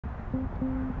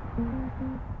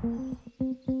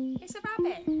It's a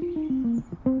rabbit.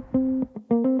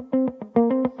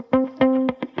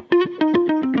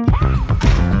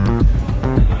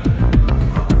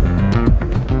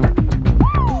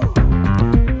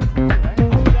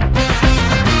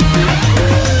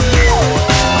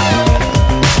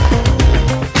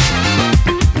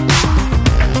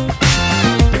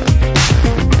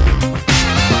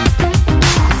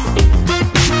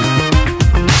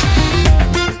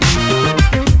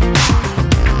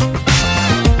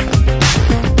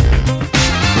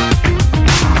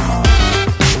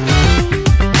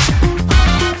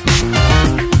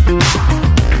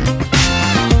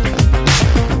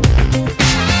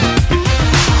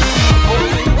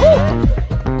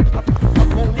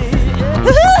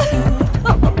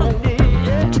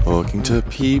 To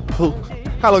people.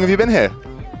 How long have you been here?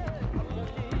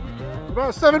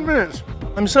 About 7 minutes.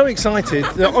 I'm so excited.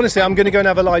 Honestly, I'm going to go and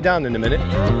have a lie down in a minute.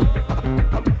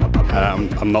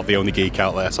 I'm not the only geek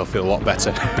out there, so I feel a lot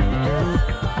better.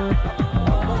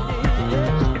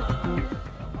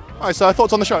 Alright, so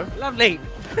thoughts on the show? Lovely.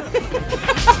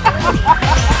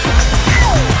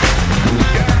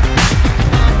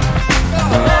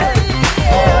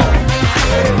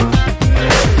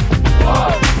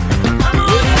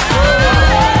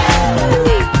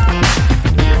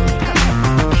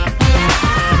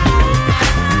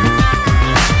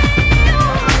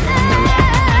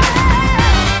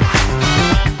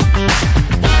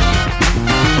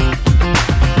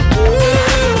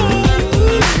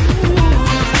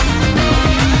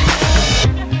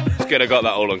 Good, I got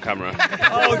that all on camera.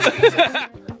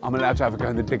 I'm allowed to have a go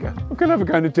in the digger. I'm going to have a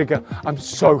go in the digger. I'm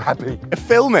so happy.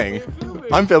 Filming?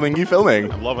 I'm filming, you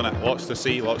filming. I'm loving it. Lots to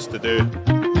see, lots to do.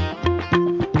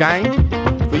 Gang,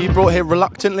 were you brought here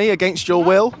reluctantly against your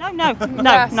will? No, not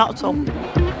at all.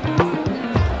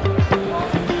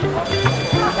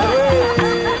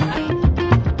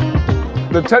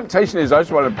 The temptation is I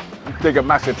just want to dig a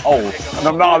massive hole, and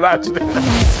I'm not allowed to do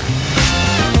that.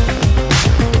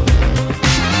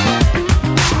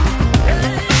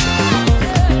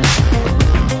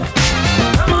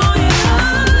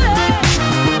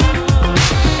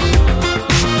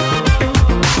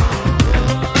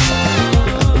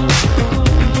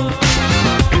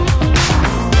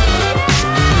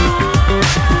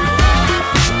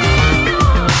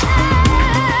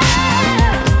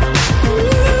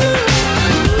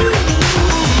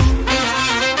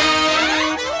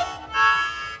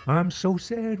 I'm so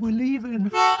sad we're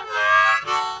leaving.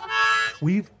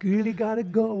 We've really got to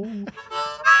go.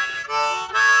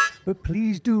 But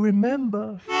please do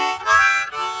remember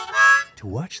to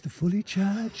watch the Fully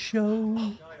Charged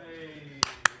show.